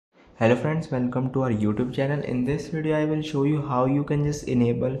Hello friends, welcome to our YouTube channel. In this video I will show you how you can just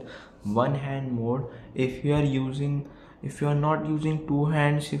enable one hand mode if you are not using two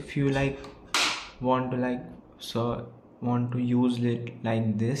hands. If you want to use it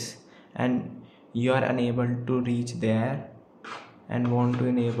like this and you are unable to reach there and want to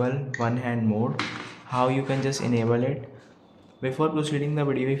enable one hand mode, how you can just enable it. Before proceeding the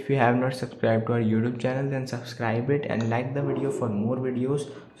video, if you have not subscribed to our YouTube channel, then subscribe it and like the video for more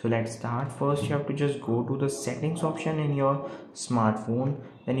videos. So let's start. First you have to just go to the settings option in your smartphone.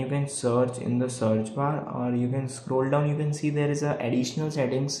 Then you can search in the search bar, or you can scroll down. You can see there is a additional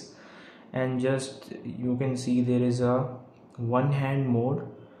settings, and just you can see there is a one hand mode.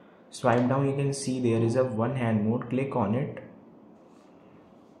 Swipe down, you can see there is a one hand mode. Click on it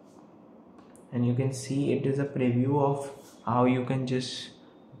and you can see it is a preview of how you can just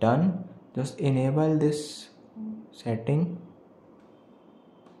enable this setting.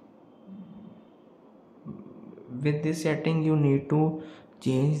 With this setting you need to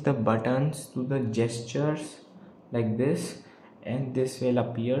change the buttons to the gestures like this, and this will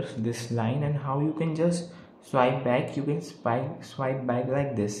appear this line. And how you can just swipe back, you can swipe back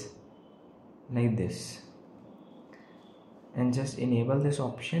like this and just enable this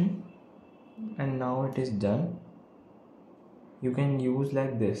option, and now it is done. You can use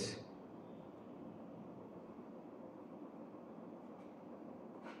like this.